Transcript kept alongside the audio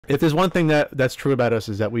If there's one thing that's true about us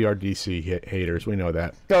is that we are DC haters. We know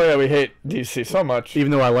that. Oh yeah, we hate DC so much.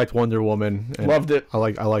 Even though I liked Wonder Woman, and loved it. I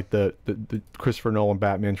like the Christopher Nolan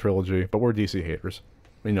Batman trilogy, but we're DC haters.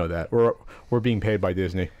 We know that. We're being paid by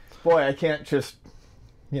Disney. Boy, I can't just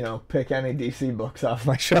pick any DC books off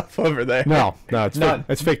my shelf over there. No, it's none.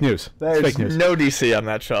 It's fake news. There's fake news. No DC on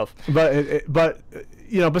that shelf. But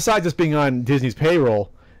besides just being on Disney's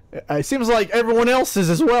payroll, it seems like everyone else is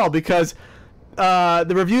as well, because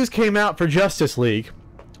the reviews came out for Justice League,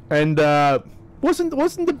 and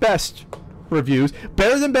wasn't the best reviews.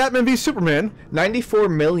 Better than Batman v Superman. 94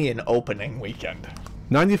 million opening weekend.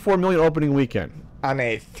 94 million opening weekend on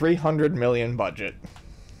a 300 million budget.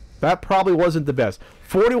 That probably wasn't the best.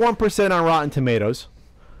 41% on Rotten Tomatoes.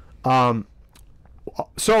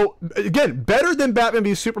 So again, better than Batman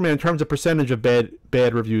v Superman in terms of percentage of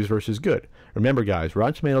bad reviews versus good. Remember, guys,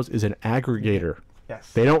 Rotten Tomatoes is an aggregator.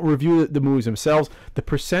 Yes. They don't review the movies themselves. The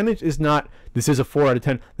percentage is not, this is a 4 out of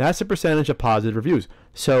 10. That's the percentage of positive reviews.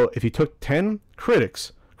 So if you took 10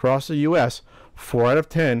 critics across the U.S., 4 out of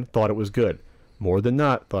 10 thought it was good. More than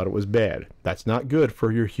not, thought it was bad. That's not good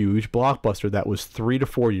for your huge blockbuster that was 3 to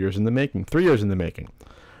 4 years in the making. 3 years in the making.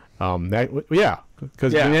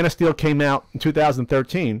 Because Man of Steel came out in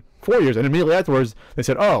 2013, 4 years, and immediately afterwards they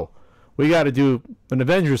said, "Oh, we got to do an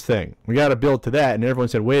Avengers thing. We got to build to that." And everyone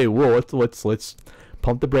said, "Wait, whoa, let's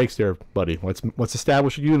pump the brakes there, buddy. Let's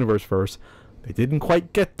establish a universe first." They didn't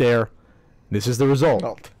quite get there. This is the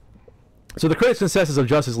result. So the critics' consensus of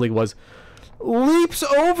Justice League was leaps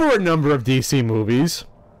over a number of DC movies,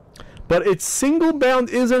 but its single bound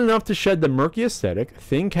isn't enough to shed the murky aesthetic,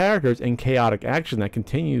 thin characters, and chaotic action that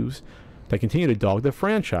continue to dog the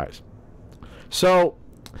franchise. So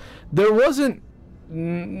there wasn't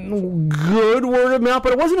good word of mouth,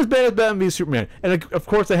 but it wasn't as bad as Batman v Superman. And of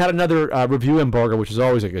course, they had another review embargo, which is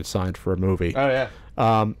always a good sign for a movie. Oh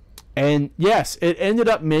yeah. And yes, it ended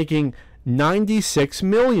up making $96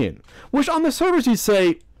 million, which on the surface you'd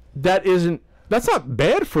say that's not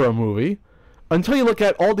bad for a movie, until you look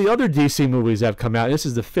at all the other DC movies that have come out. This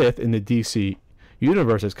is the 5th in the DC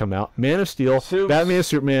universe that's come out. Man of Steel, Batman and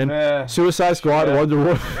Superman, Suicide Squad, Wonder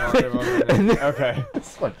Woman. Okay.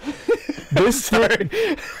 Sorry.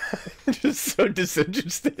 I'm just so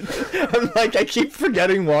disinterested. I'm like, I keep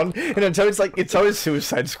forgetting one, and it's always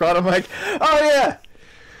Suicide Squad. I'm like, oh yeah,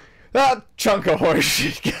 that chunk of horse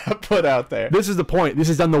shit got put out there. This is the point. This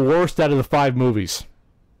has done the worst out of the 5 movies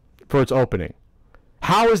for its opening.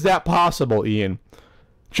 How is that possible, Ian?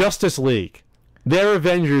 Justice League, their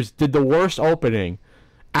Avengers did the worst opening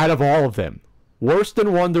out of all of them. Worse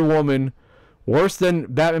than Wonder Woman, worse than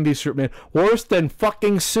Batman v Superman, worse than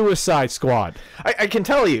fucking Suicide Squad. I can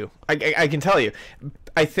tell you. I can tell you.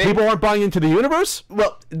 I think people aren't buying into the universe?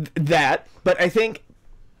 Well, but I think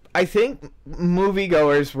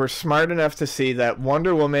moviegoers were smart enough to see that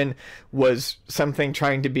Wonder Woman was something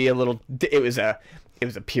trying to be a little. It was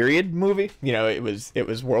a period movie. It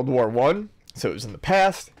was World War I, so it was in the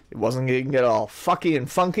past. It wasn't going to get all fucky and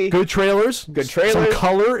funky. Good trailers. Some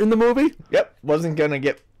color in the movie. Yep. Wasn't going to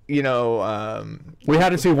get, we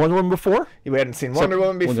hadn't seen Wonder Woman before. We hadn't seen Wonder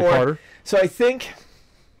Woman before. So I think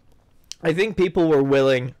people were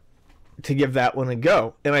willing to give that one a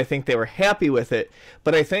go, and I think they were happy with it.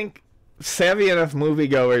 But I think savvy enough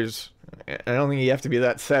moviegoers, I don't think you have to be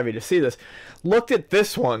that savvy to see this, looked at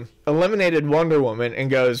this one, eliminated Wonder Woman,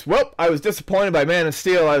 and goes, well, I was disappointed by Man of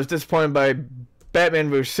Steel, I was disappointed by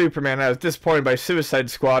Batman vs Superman, I was disappointed by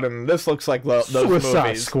Suicide Squad, and this looks like those movies.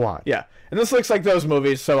 Suicide Squad. Yeah, and this looks like those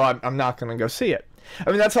movies, so I'm not going to go see it.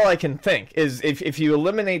 I mean, that's all I can think, is if you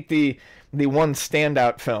eliminate the one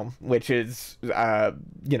standout film, which is,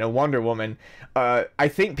 Wonder Woman, I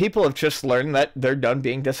think people have just learned that they're done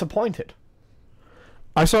being disappointed.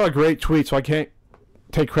 I saw a great tweet, so I can't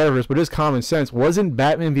take credit for this, but it's common sense. Wasn't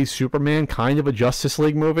Batman v Superman kind of a Justice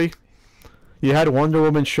League movie? You had Wonder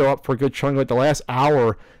Woman show up for a good chunk. Like the last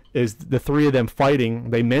hour is the 3 of them fighting.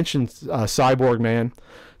 They mentioned Cyborg,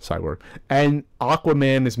 and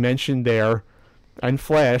Aquaman is mentioned there, and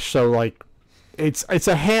Flash. So like, it's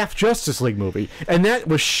a half Justice League movie, and that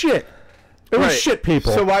was shit. It was shit,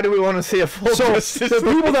 people. So why do we want to see a full Justice League?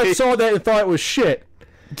 The people that saw that and thought it was shit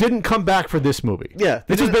didn't come back for this movie. Yeah,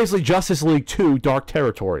 this is basically Justice League 2: Dark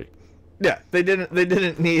Territory. Yeah, they didn't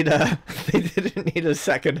need a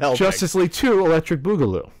second helping. Justice League 2: Electric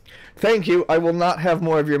Boogaloo. Thank you. I will not have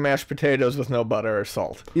more of your mashed potatoes with no butter or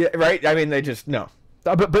salt. Yeah, right. I mean, they just no.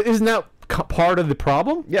 But isn't that part of the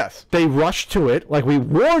problem? Yes. They rushed to it. Like, we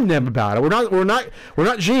warned them about it. We're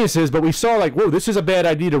not geniuses, but we saw like, whoa, this is a bad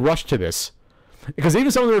idea to rush to this. Because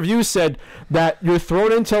even some of the reviews said that you're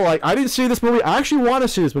thrown into, like, I didn't see this movie. I actually want to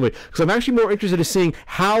see this movie because I'm actually more interested in seeing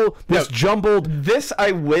how this jumbled. This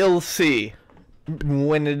I will see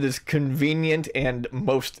when it is convenient and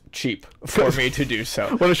most cheap for me to do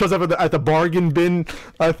so. When it shows up at the bargain bin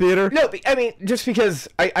theater? No, I mean, just because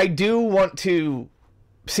I do want to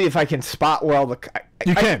see if I can spot where all the...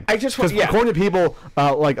 You can. I just want... Yeah. According to people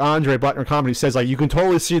like Andre, Blackner Comedy, says, like, you can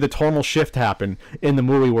totally see the tonal shift happen in the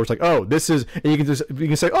movie where it's like, oh, this is... And you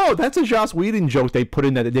can say, oh, that's a Joss Whedon joke they put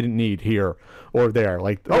in that they didn't need here or there.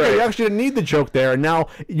 Like, okay, right. You actually didn't need the joke there, and now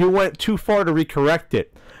you went too far to recorrect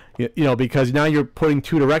it. You know, because now you're putting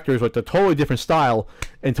two directors with a totally different style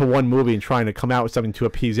into one movie and trying to come out with something to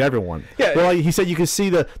appease everyone. Yeah. Well, he said you can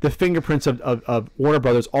see the fingerprints of Warner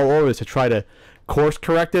Brothers all over this to try to course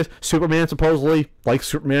correct it. Superman supposedly like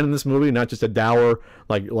Superman in this movie, not just a dour,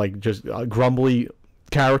 like just a grumbly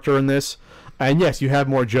character in this. And yes, you have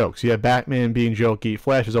more jokes. You have Batman being jokey.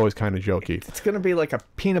 Flash is always kind of jokey. It's going to be like a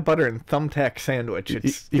peanut butter and thumbtack sandwich.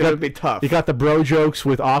 It's going to be tough. You got the bro jokes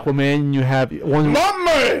with Aquaman. You have one. My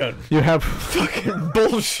man! You have fucking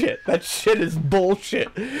bullshit. That shit is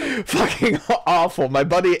bullshit. Fucking awful. My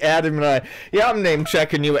buddy Adam and I, yeah, I'm name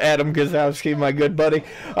checking you, Adam Gazowski, my good buddy,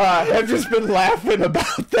 have just been laughing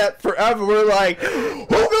about that forever. We're like, who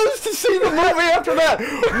goes to see the movie after that?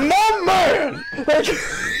 My man! Like,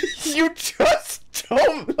 you just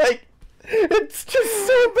don't, like, it's just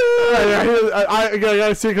so bad. I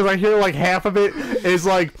gotta see, because I hear like half of it is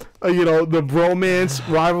like, you know, the bromance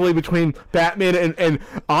rivalry between Batman and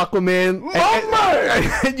Aquaman.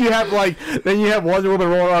 And you have like, then you have Wonder Woman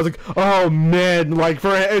rolling. I was like, oh man, like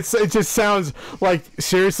it just sounds like,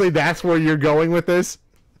 seriously, that's where you're going with this.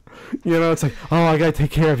 You know, it's like, oh, I gotta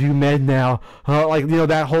take care of you men now. Like, you know,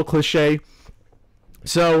 that whole cliche.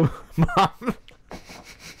 So,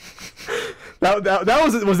 That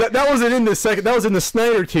wasn't in the second. That was in the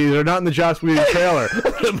Snyder teaser, not in the Joss Whedon trailer.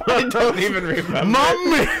 I don't even remember. My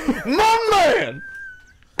man.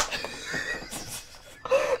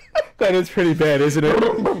 That is pretty bad, isn't it?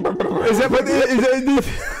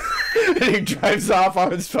 And he drives off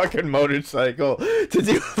on his fucking motorcycle to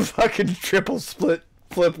do a fucking triple flip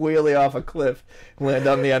wheelie off a cliff, land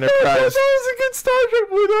on the Enterprise. That was a good Star Trek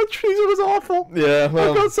movie. That teaser was awful. Yeah,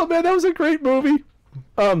 well, I felt so bad. That was a great movie.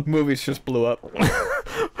 Movies just blew up.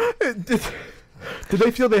 Did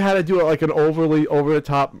they feel they had to do like an overly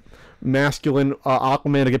over-the-top masculine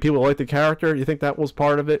Aquaman to get people to like the character? You think that was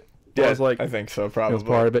part of it? Yeah, I think so, probably. It was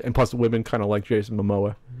part of it. And plus, the women kind of like Jason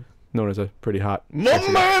Momoa, known as a pretty hot... My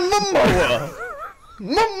man, Momoa!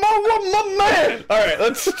 My man! Alright,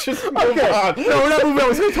 let's just move on. No, we're not moving on.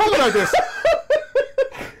 We're going to talk about this.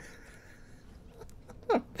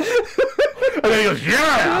 And then he goes,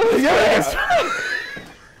 yeah! Yeah!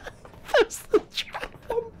 That's the job.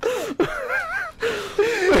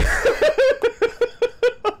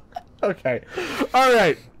 Okay. All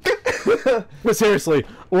right. But seriously,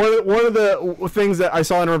 one of the things that I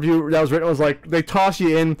saw in a review that was written was like, they toss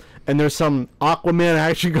you in and there's some Aquaman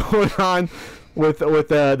action going on with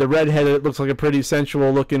the redhead that looks like a pretty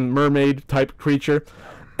sensual looking mermaid type creature,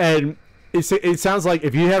 and it sounds like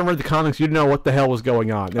if you haven't read the comics, you'd know what the hell was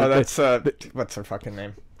going on. Oh, that's what's her fucking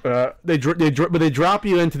name? They drop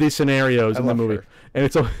you into these scenarios in the movie, and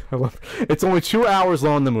it's only 2 hours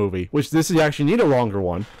long, the movie, which this is actually need a longer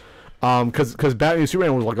one, because Batman and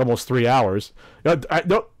Superman was like almost 3 hours. You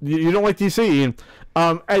don't like DC, Ian,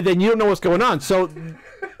 and then you don't know what's going on, so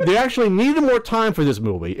they actually needed more time for this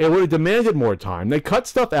movie. It would have demanded more time. They cut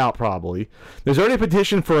stuff out probably. There's already a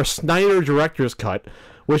petition for a Snyder director's cut,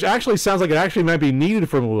 which actually sounds like it actually might be needed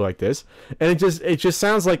for a movie like this. And it just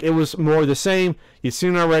sounds like it was more the same. You've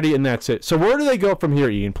seen it already, and that's it. So where do they go from here,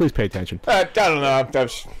 Ian? Please pay attention. I don't know.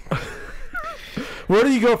 Where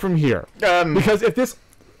do you go from here? Because if this,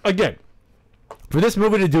 again, for this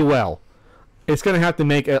movie to do well, it's going to have to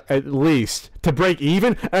make at least, to break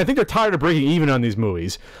even, and I think they're tired of breaking even on these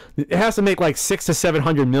movies. It has to make like $600 to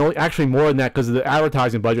 $700 million, actually more than that because of the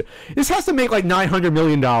advertising budget. This has to make like $900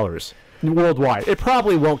 million worldwide. It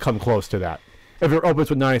probably won't come close to that if it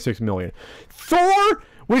opens with $96 million. Thor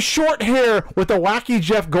with short hair with a wacky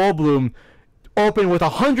Jeff Goldblum opened with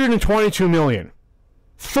 $122 million.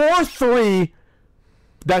 Thor 3,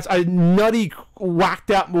 that's a nutty,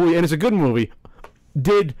 whacked out movie, and it's a good movie,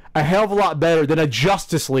 did a hell of a lot better than a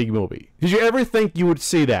Justice League movie. Did you ever think you would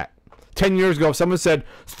see that? 10 years ago, if someone said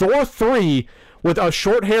Thor 3 with a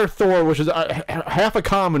short hair Thor, which is half a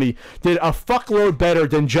comedy, did a fuckload better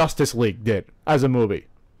than Justice League did as a movie.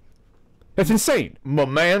 That's insane. My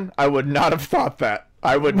man, I would not have thought that.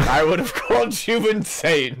 I would have called you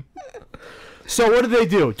insane. So what do?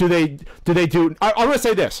 I'm going to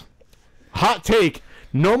say this. Hot take.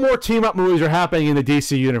 No more team-up movies are happening in the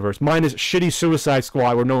DC universe. Minus shitty Suicide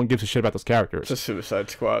Squad where no one gives a shit about those characters. It's a Suicide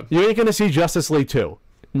Squad. You ain't going to see Justice League 2.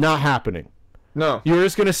 Not happening. No. You're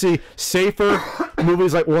just going to see safer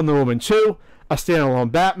movies like Wonder Woman 2, a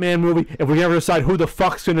standalone Batman movie. If we ever decide who the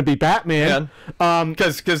fuck's going to be Batman.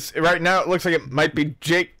 Because right now it looks like it might be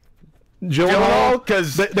Jake Gyllenhaal.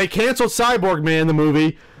 Because they canceled Cyborg Man, the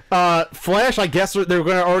movie. Flash, I guess they're going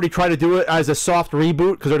to already try to do it as a soft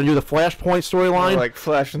reboot because they're going to do the Flashpoint storyline. Like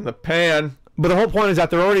Flash in the Pan. But the whole point is that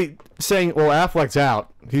they're already saying, well, Affleck's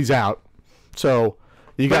out. He's out. So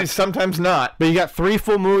but he's sometimes not. But you got 3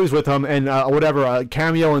 full movies with him and a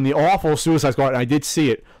cameo in the awful Suicide Squad. And I did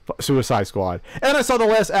see it, Suicide Squad. And I saw the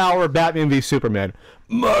last hour of Batman v Superman.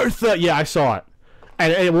 Martha! Yeah, I saw it.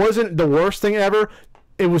 And it wasn't the worst thing ever.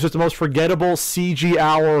 It was just the most forgettable CG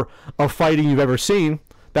hour of fighting you've ever seen.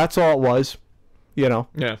 That's all it was, Yeah.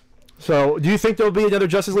 So, do you think there'll be another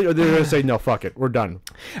Justice League, or they're going to say, no, fuck it, we're done?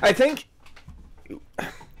 I think...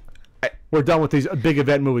 we're done with these big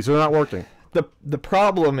event movies. They're not working. The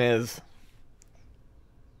problem is...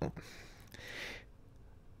 Am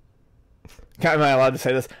I allowed to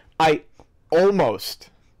say this? I almost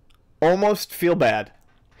feel bad,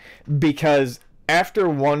 because after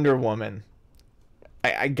Wonder Woman,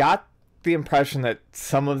 I got the impression that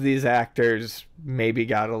some of these actors maybe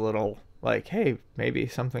got a little like, hey, maybe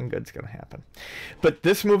something good's gonna happen. But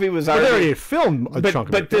this movie was already filmed a chunk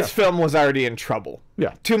of it. But this film was already in trouble.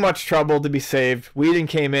 Yeah. Too much trouble to be saved. Whedon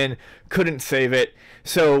came in, couldn't save it.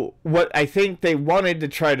 So what I think they wanted to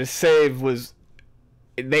try to save was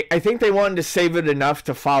I think they wanted to save it enough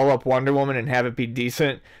to follow up Wonder Woman and have it be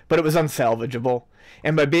decent, but it was unsalvageable.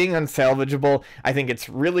 And by being unsalvageable, I think it's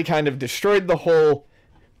really kind of destroyed the whole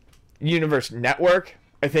universe network.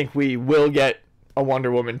 I think we will get a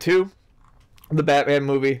Wonder Woman 2, the Batman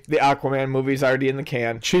movie, the Aquaman movie's already in the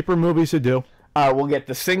can. Cheaper movies to do. We'll get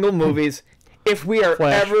the single movies. If we are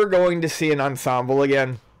ever going to see an ensemble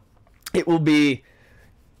again, it will be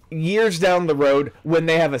years down the road when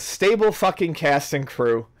they have a stable fucking cast and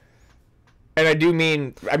crew. And I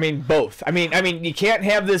mean both. I mean, you can't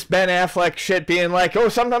have this Ben Affleck shit being like, oh,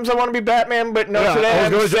 sometimes I want to be Batman, but no, today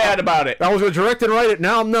I'm sad about it. I was going to direct and write it.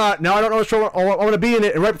 Now I'm not. Now I don't know which one I want to be in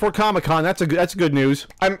it. And right before Comic-Con, that's good news.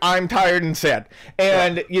 I'm tired and sad.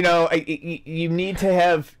 And you need to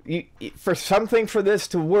have for something for this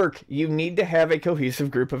to work. You need to have a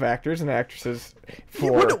cohesive group of actors and actresses.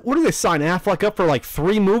 What do they sign Affleck up for? Like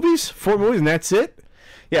 4 movies, and that's it?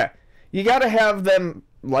 Yeah, you got to have them.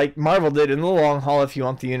 Like Marvel did in the long haul, if you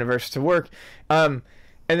want the universe to work, and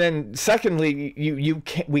then secondly,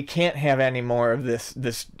 we can't have any more of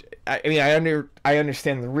this. I mean, I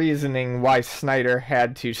understand the reasoning why Snyder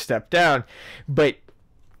had to step down, but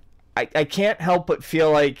I can't help but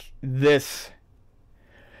feel like this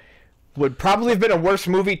would probably have been a worse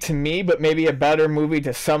movie to me, but maybe a better movie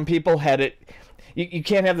to some people had it. You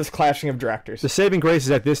can't have this clashing of directors. The saving grace is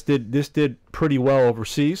that this did pretty well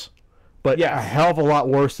overseas. But yeah, a hell of a lot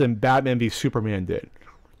worse than Batman v Superman did.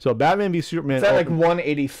 So Batman v Superman... Is that like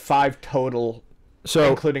 185 total,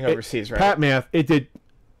 including overseas, right? Pat math, it did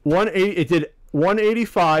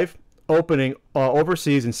 185 opening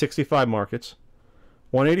overseas in 65 markets.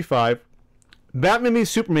 185. Batman v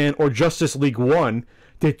Superman or Justice League 1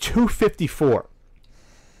 did 254.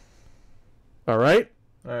 All right?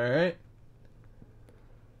 All right.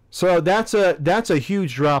 So that's a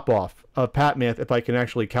huge drop-off of Pat math, if I can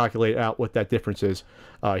actually calculate out what that difference is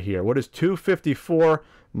here. What is 254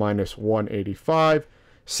 minus 185?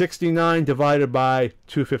 69 divided by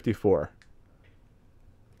 254.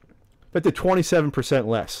 That did 27%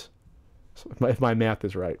 less, if my math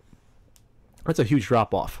is right. That's a huge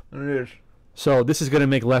drop-off. It is. So this is going to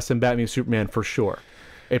make less than Batman v Superman for sure.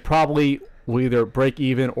 It probably will either break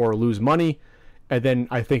even or lose money, and then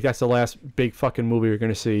I think that's the last big fucking movie you're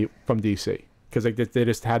going to see from DC. Because they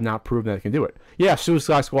just have not proven that they can do it. Yeah,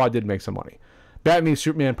 Suicide Squad did make some money. Batman v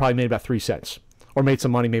Superman probably made about 3 cents. Or made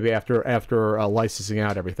some money maybe after licensing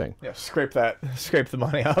out everything. Yeah, scrape the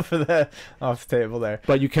money off the table there.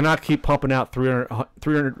 But you cannot keep pumping out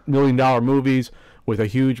 $300 million movies with a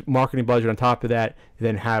huge marketing budget on top of that, and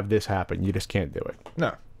then have this happen. You just can't do it.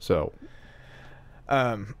 No. So,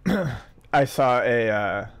 I saw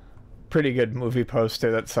a pretty good movie poster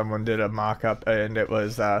that someone did a mock-up, and it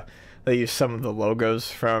was... they used some of the logos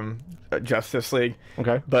from Justice League.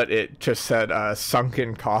 Okay. But it just said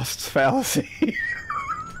sunken costs fallacy.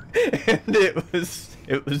 And it was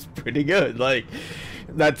pretty good. Like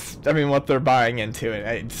That's, I mean, what they're buying into.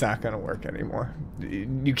 It's not going to work anymore.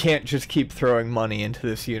 You can't just keep throwing money into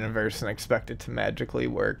this universe and expect it to magically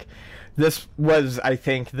work. This was, I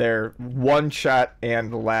think, their one shot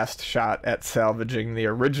and the last shot at salvaging the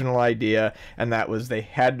original idea, and that was they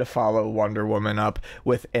had to follow Wonder Woman up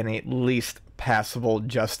with an at least passable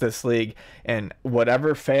Justice League. And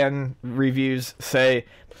whatever fan reviews say,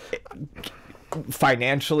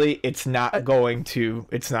 financially, it's not going to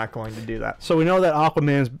do that. So we know that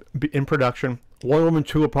Aquaman's in production. Wonder Woman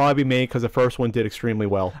 2 will probably be made because the first one did extremely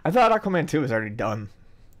well. I thought Aquaman 2 was already done.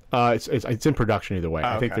 It's in production either way.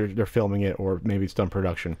 I think they're filming it, or maybe it's done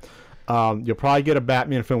production. You'll probably get a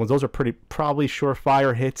Batman film. Those are probably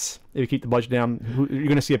surefire hits if you keep the budget down. You're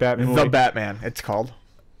going to see a Batman movie. The Batman, it's called.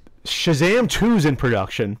 Shazam 2's in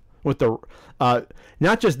production with the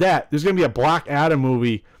not just that. There's going to be a Black Adam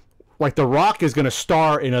movie. Like The Rock is going to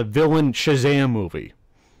star in a villain Shazam movie.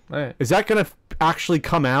 Right. Is that going to actually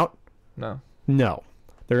come out? No. No.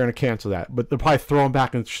 They're going to cancel that. But they'll probably throw him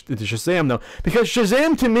back into Shazam, though. Because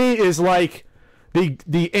Shazam, to me, is like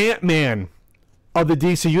the Ant-Man of the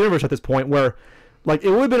DC universe at this point, where like it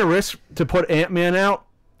would have been a risk to put Ant-Man out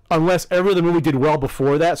unless every other movie did well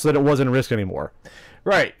before that, so that it wasn't a risk anymore.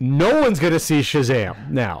 Right. No one's going to see Shazam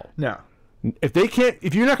now. No.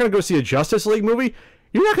 If you're not going to go see a Justice League movie,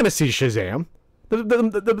 you're not going to see Shazam.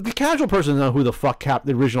 The casual person doesn't know who the fuck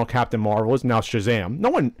the original Captain Marvel is. Now it's Shazam. No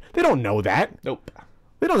one, they don't know that. Nope.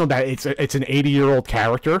 They don't know that it's an 80-year-old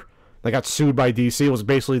character that got sued by DC. It was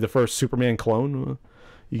basically the first Superman clone.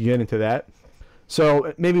 You can get into that.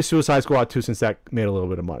 So maybe Suicide Squad 2, since that made a little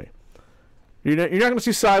bit of money. You're not going to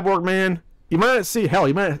see Cyborg, man. You might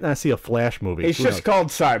not see a Flash movie. It's just called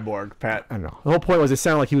Cyborg, Pat. I don't know. The whole point was it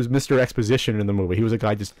sounded like he was Mr. Exposition in the movie. He was a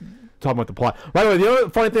guy just talking about the plot. By the way, the other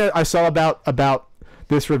funny thing I saw about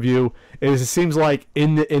this review is it seems like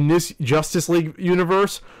in this Justice League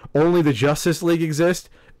universe, only the Justice League exists,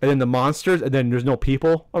 and then the monsters, and then there's no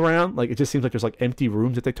people around. Like it just seems like there's like empty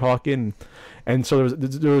rooms that they talk in, and so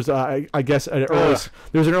there was I guess there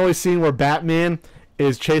was an early scene where Batman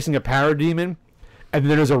is chasing a parademon, and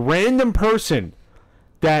then there's a random person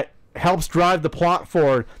that helps drive the plot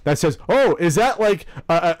forward that says, "Oh, is that like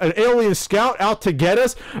an alien scout out to get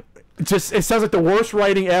us?" It sounds like the worst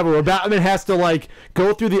writing ever, where Batman has to like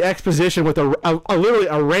go through the exposition with literally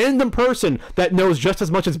a random person that knows just as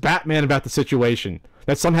much as Batman about the situation,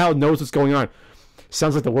 that somehow knows what's going on.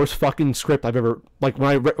 Sounds like the worst fucking script I've ever, like when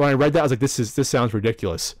I read that, I was like, this sounds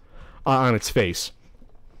ridiculous on its face.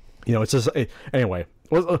 You know, it's just anyway.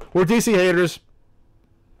 We're DC haters,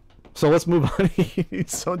 so let's move on.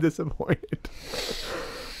 He's so disappointed.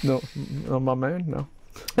 No, my man, no.